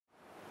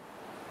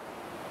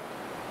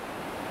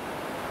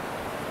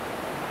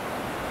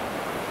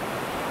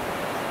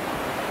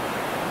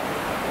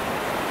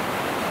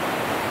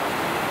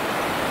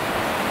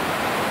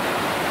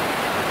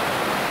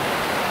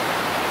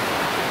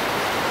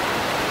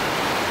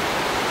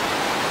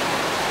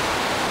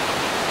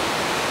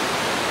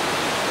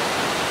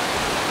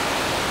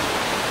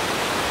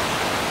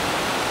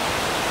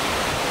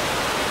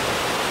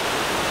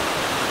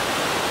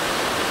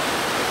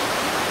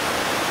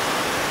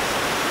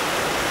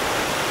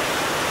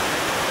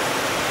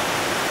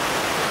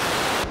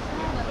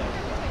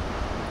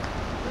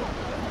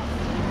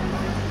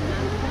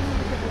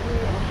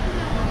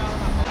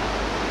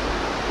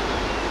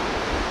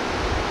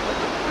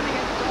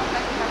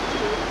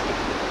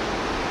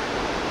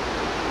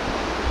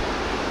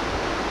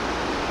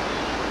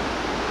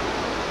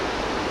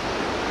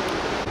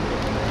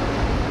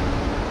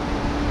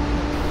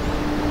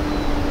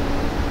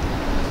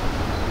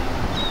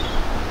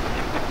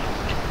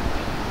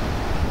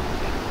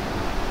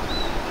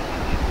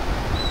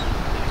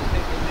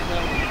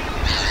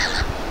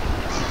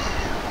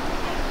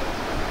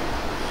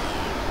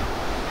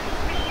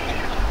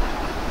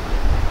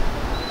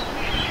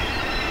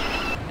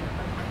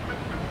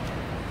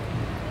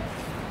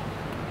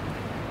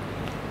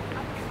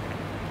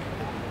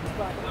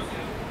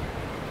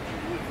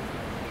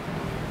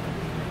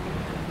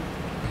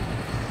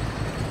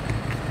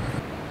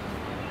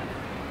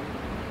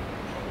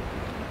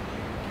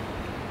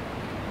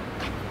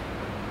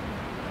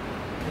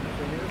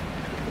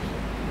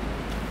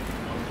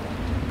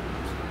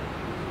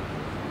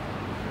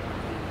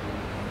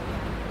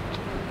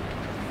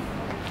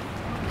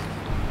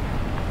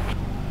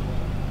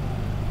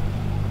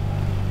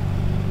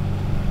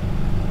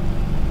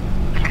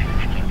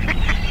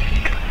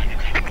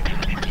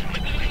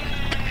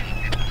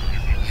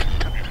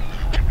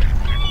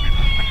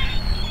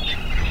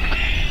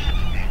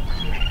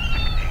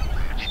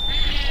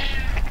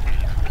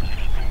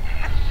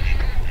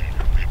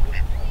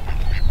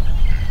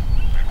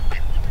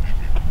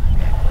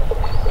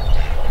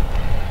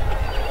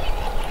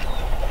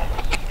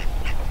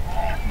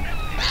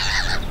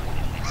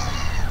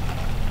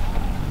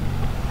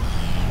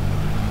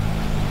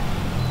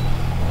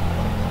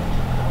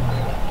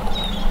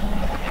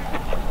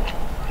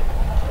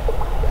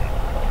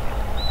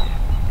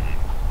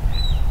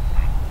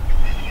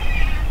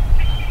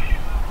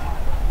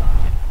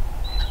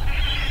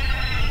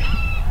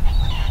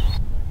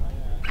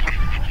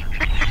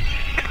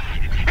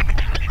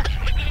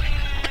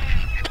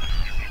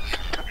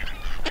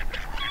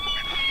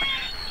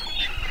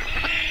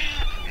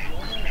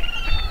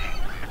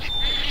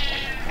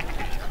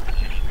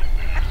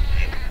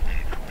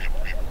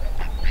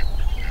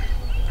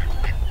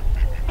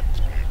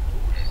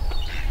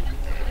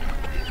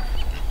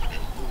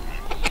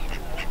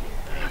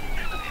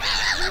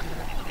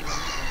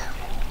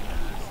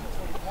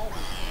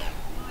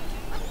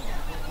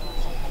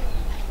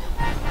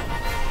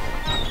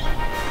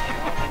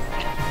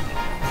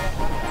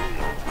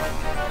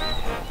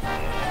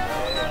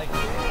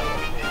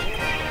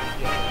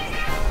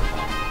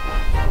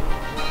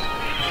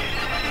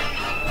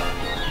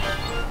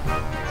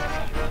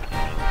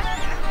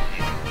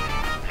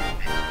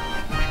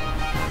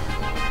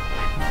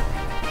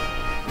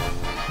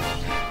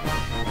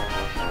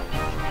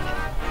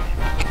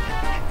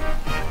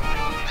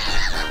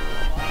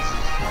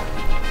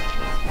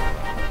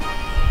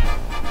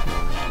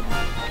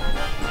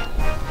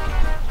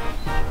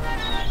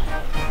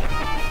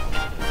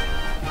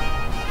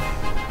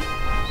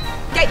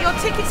Get your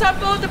tickets on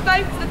board the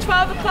boat for the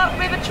 12 o'clock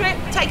river trip.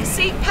 Take a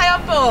seat, pay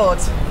on board.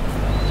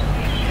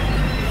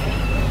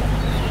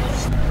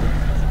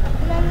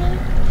 Mummy,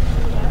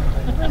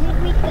 where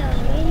are we going?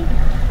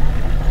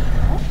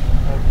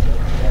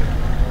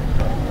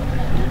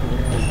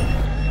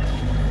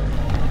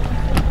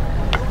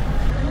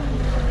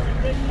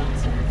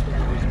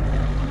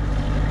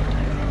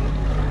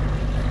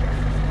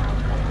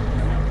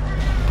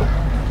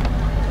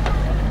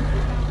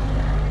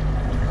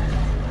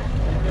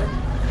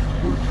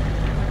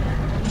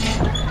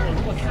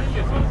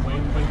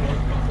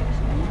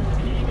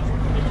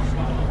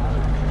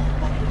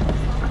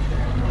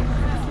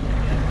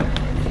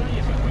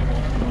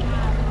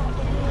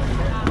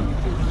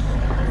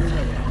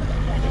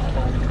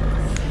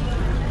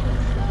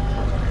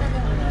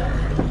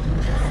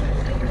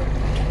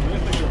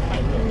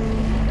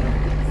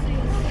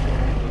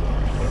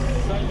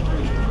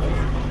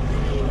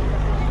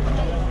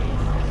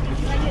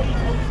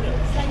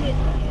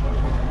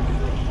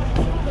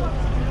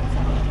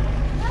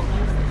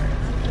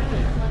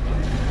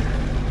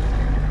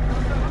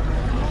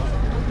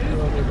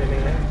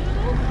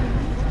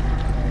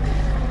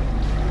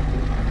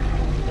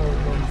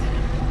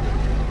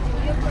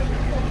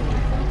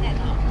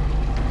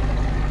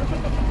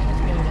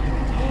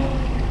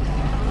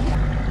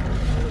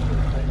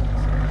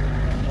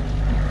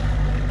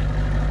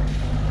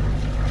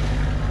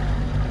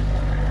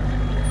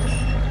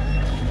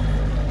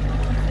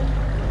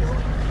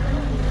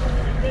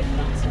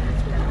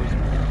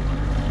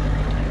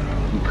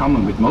 In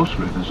common with most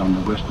rivers on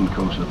the western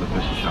coast of the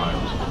British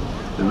Isles,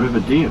 the River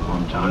Dee at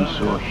one time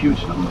saw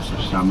huge numbers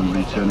of salmon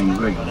returning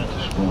regularly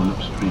to spawn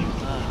upstream.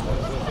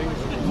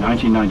 In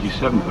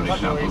 1997, for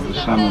example, the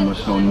salmon were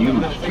so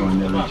numerous during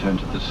their return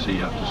to the sea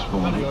after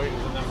spawning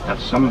that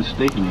some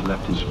mistakenly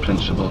left its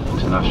principal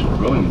international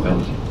rowing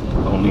event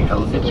only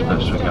held its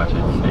first regatta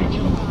in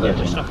 1839. Yeah,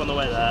 just stop on the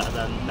way there, and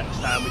then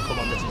next time we come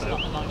on this boat,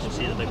 you'll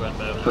see the big red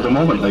boat. For the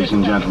moment, ladies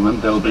and gentlemen,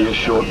 there will be a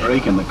short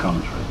break in the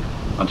commentary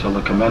until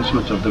the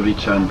commencement of the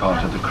return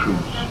part of the cruise.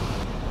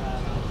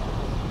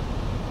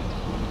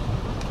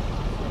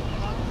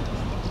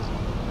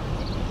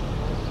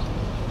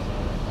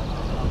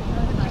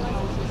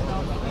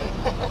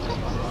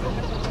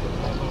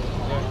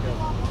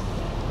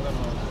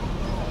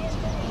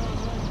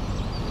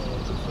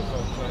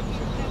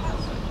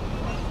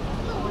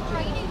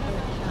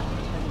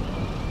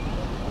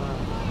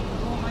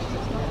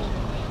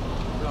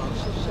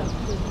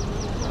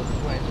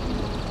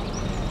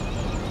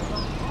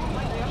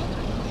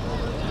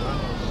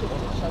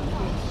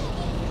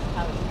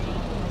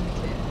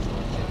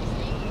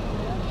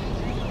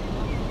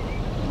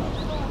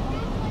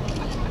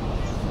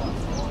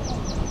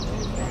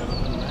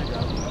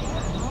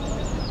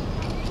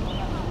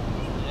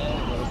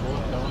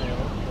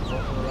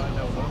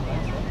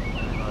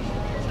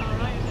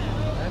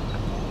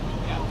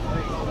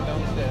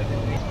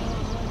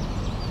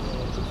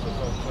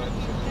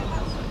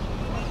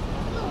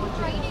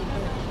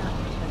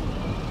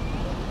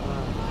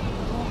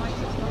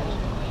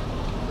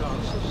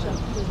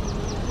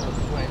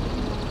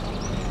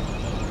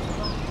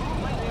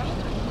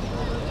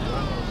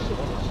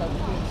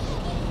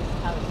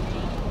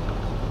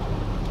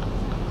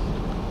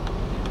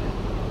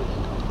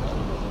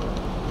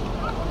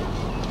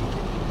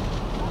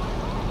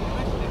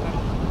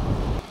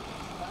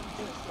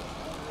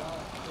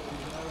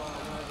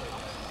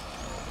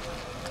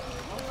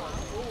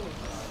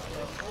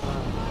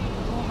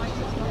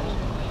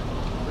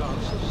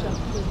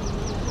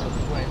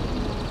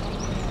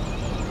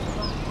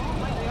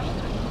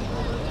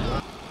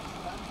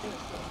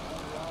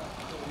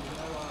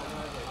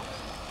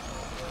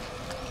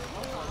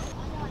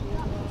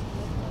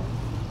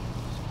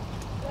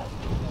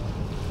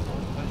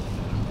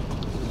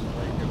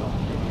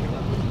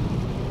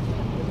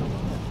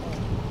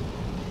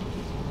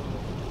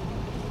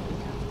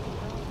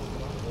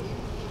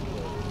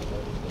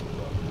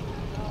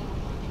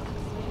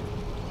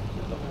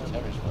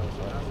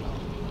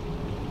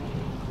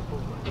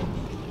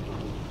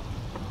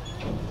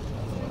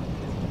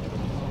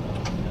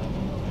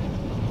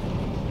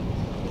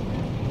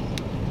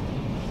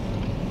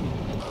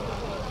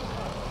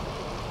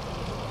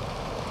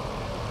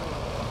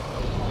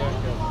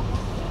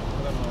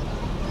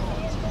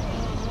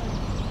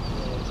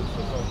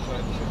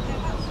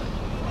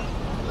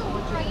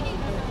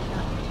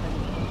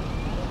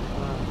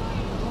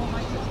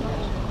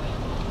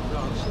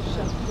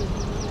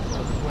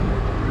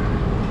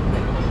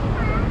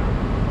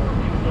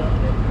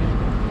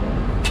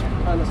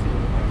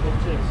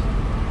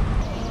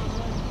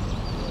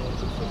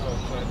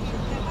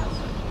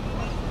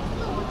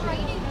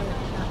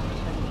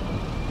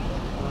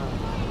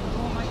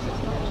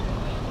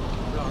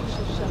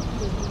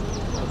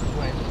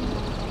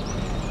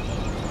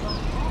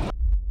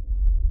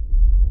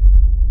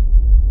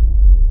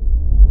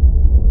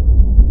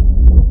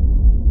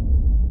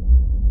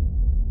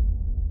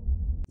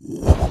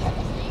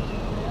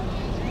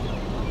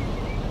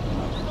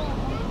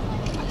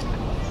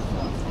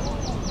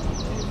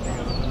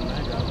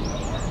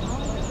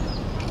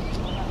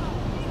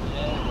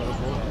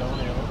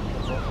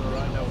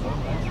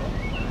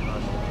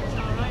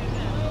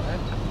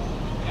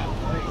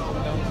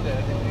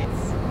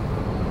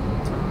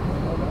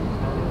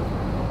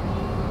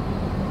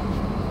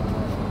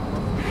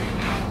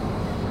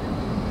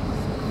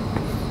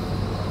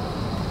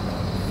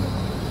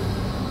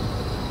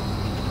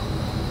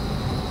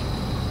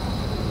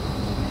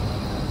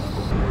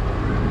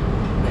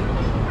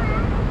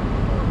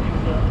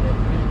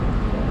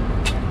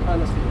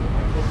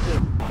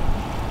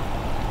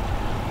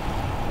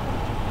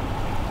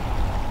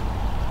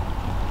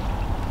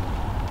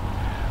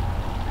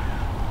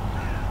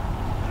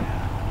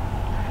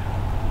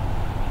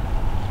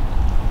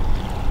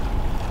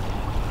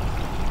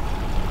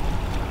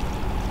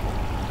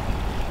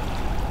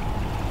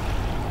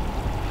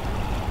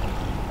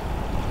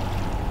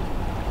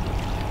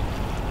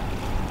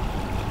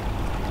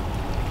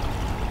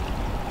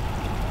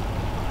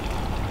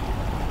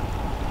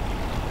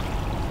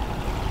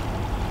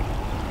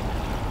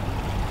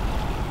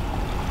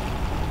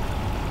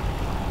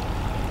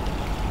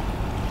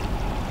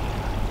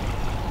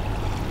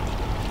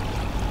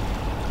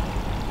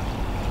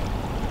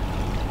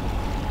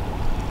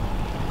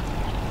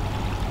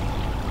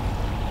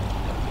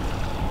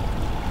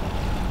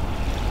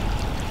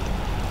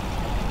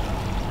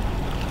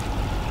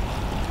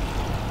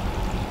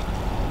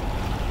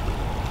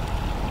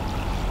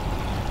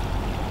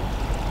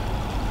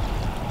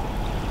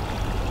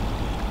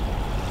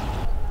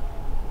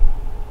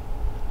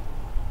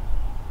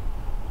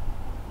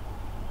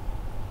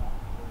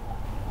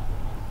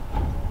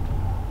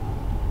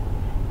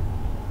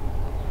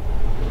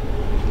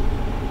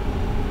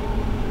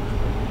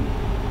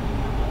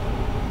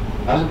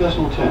 As a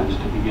vessel turns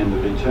to begin the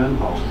return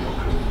part of your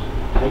cruise,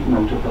 take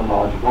note of the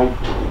large white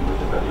building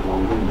with a very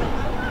long window.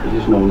 It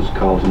is known as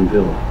Carlton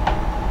Villa.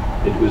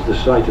 It was the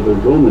site of a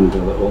Roman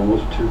villa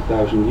almost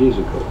 2,000 years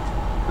ago,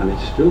 and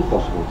it's still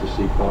possible to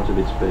see part of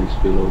its base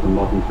below the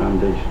modern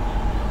foundations.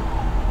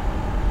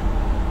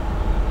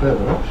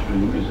 Further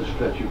upstream is a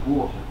stretch of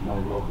water, now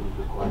locals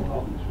are quite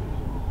obvious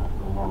reasons,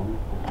 after a long and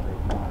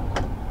straight miles.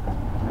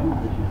 Many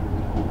bridges were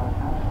written by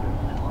house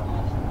builders quite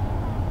often.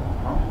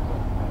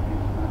 Consequently, the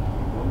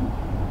international rowing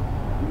team,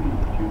 including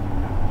the junior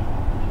national,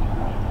 which is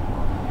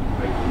national,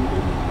 great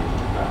leaders in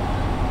the ground.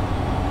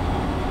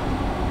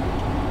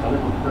 A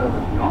little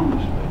further beyond the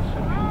straight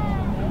section,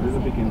 the river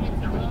begins to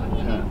twist and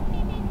turn,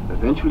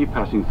 eventually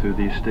passing through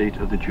the estate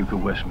of the Duke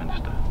of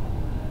Westminster.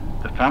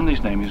 The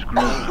family's name is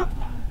Grosvenor,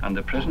 and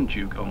the present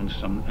Duke owns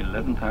some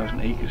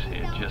 11,000 acres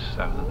here just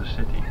south of the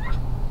city.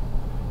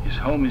 His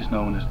home is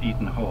known as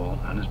Eaton Hall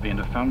and has been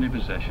a family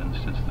possession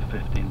since the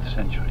 15th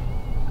century.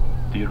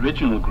 The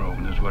original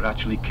Grosvenors were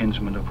actually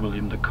kinsmen of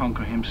William the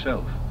Conqueror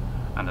himself,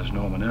 and as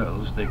Norman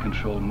Earls they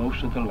controlled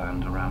most of the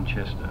land around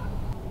Chester.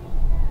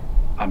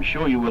 I'm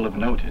sure you will have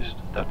noticed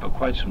that for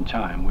quite some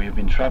time we have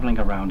been travelling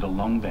around a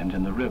long bend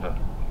in the river.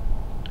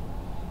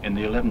 In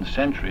the 11th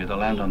century the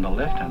land on the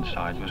left-hand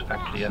side was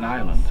actually an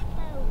island,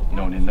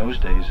 known in those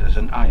days as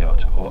an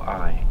eyot or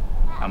eye,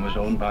 and was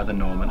owned by the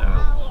Norman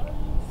earls.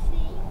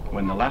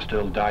 When the last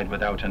earl died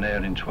without an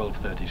heir in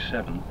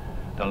 1237,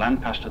 the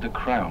land passed to the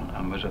crown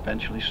and was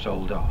eventually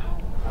sold off.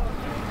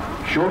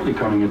 Shortly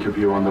coming into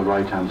view on the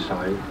right-hand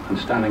side, and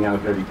standing out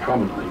very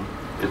prominently,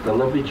 is the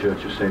lovely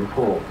church of St.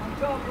 Paul.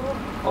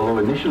 Although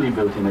initially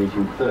built in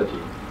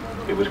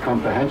 1830, it was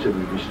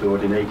comprehensively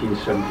restored in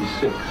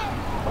 1876.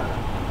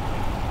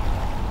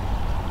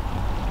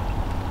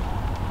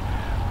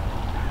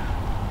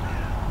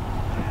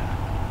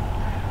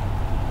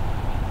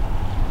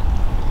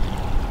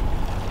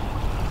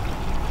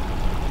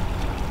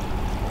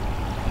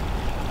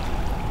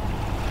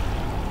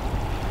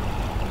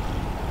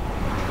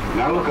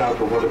 Now look out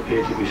for what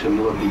appear to be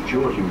some lovely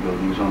Georgian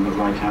buildings on the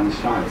right-hand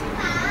side,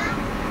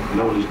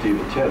 known as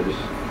Diva Terrace,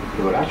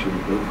 they were actually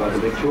built by the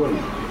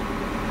Victorians.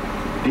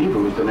 Diva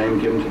was the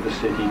name given to the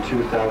city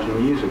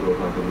 2,000 years ago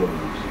by the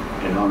Romans,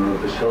 in honour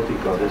of the Celtic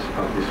goddess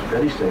of this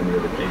very same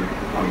River Dee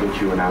on which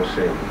you are now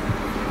sailing.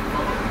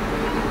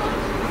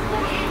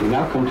 We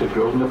now come to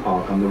Grosvenor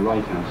Park on the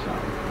right-hand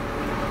side.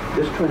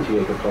 This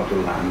 20-acre plot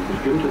of land was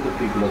given to the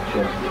people of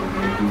Cheshire in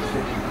the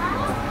 1860s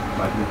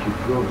by Richard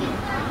Groves,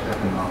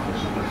 second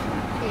officer of the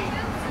firm.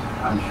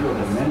 I'm sure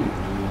that many of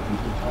you will be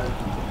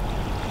surprised.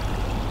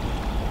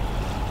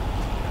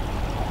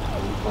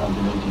 Formed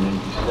in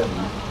 1887,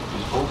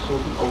 is also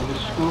the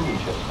oldest school in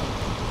Chester.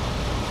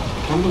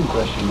 The king in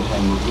question was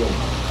Henry Wood,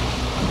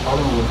 and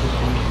following was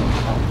distinction in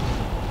science.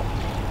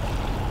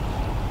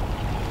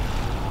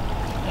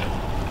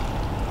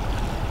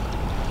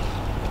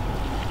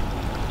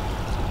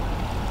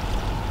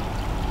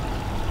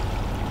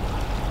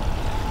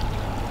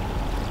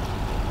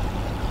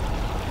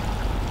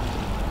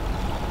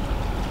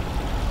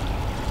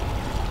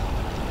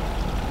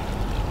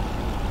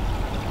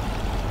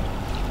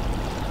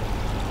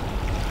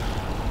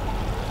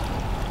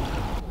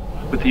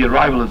 With the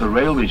arrival of the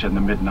railways in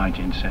the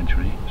mid-19th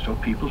century, so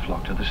people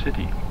flocked to the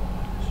city.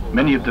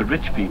 Many of the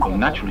rich people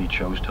naturally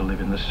chose to live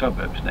in the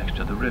suburbs next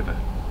to the river,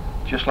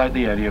 just like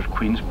the area of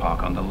Queen's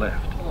Park on the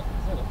left.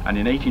 And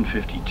in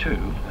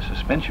 1852, a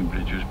suspension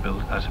bridge was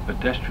built as a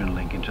pedestrian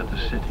link into the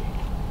city.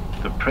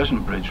 The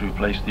present bridge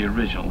replaced the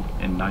original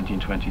in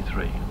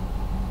 1923.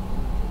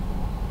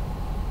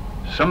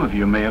 Some of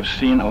you may have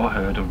seen or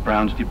heard of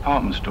Brown's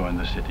department store in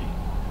the city.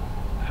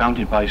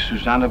 Founded by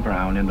Susanna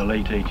Brown in the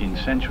late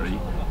 18th century,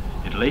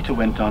 it later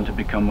went on to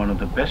become one of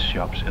the best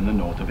shops in the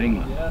north of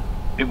England.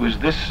 It was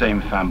this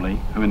same family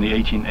who in the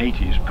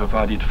 1880s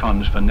provided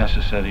funds for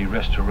necessary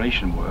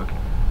restoration work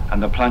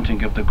and the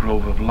planting of the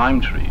grove of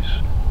lime trees,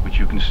 which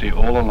you can see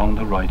all along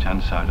the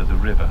right-hand side of the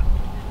river.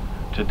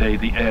 Today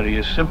the area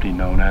is simply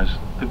known as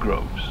the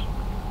Groves.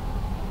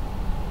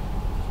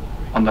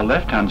 On the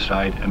left-hand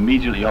side,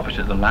 immediately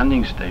opposite the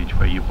landing stage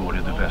where you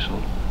boarded the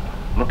vessel,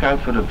 look out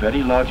for a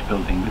very large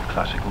building with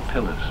classical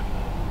pillars.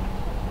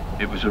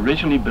 It was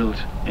originally built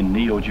in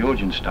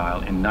Neo-Georgian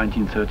style in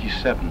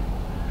 1937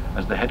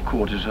 as the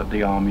headquarters of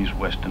the Army's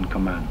Western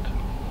Command.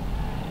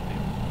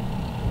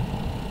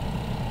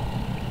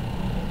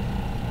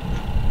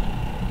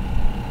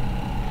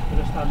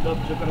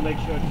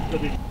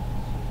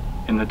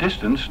 In the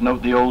distance,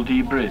 note the Old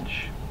Dee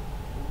Bridge.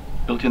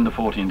 Built in the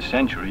 14th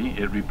century,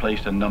 it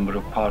replaced a number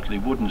of partly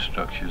wooden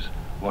structures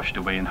washed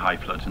away in high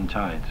floods and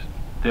tides.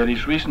 There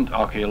is recent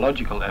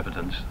archaeological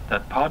evidence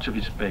that parts of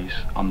its base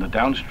on the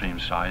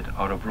downstream side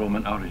are of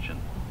Roman origin.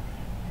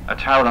 A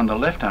tower on the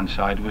left-hand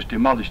side was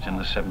demolished in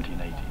the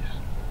 1780s.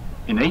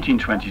 In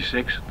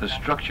 1826, the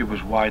structure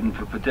was widened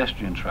for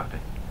pedestrian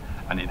traffic,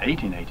 and in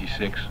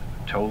 1886,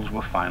 tolls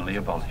were finally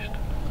abolished.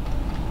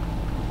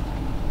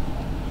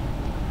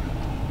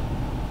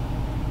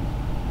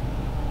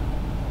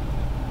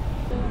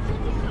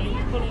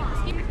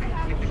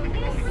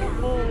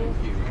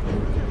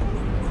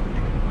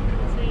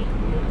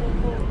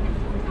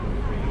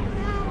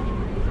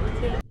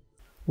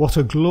 What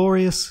a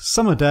glorious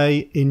summer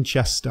day in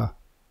Chester.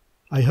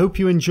 I hope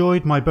you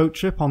enjoyed my boat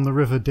trip on the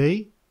River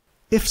Dee.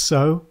 If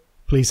so,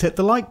 please hit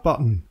the like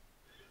button.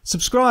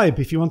 Subscribe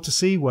if you want to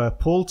see where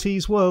Paul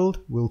T's World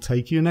will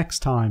take you next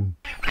time.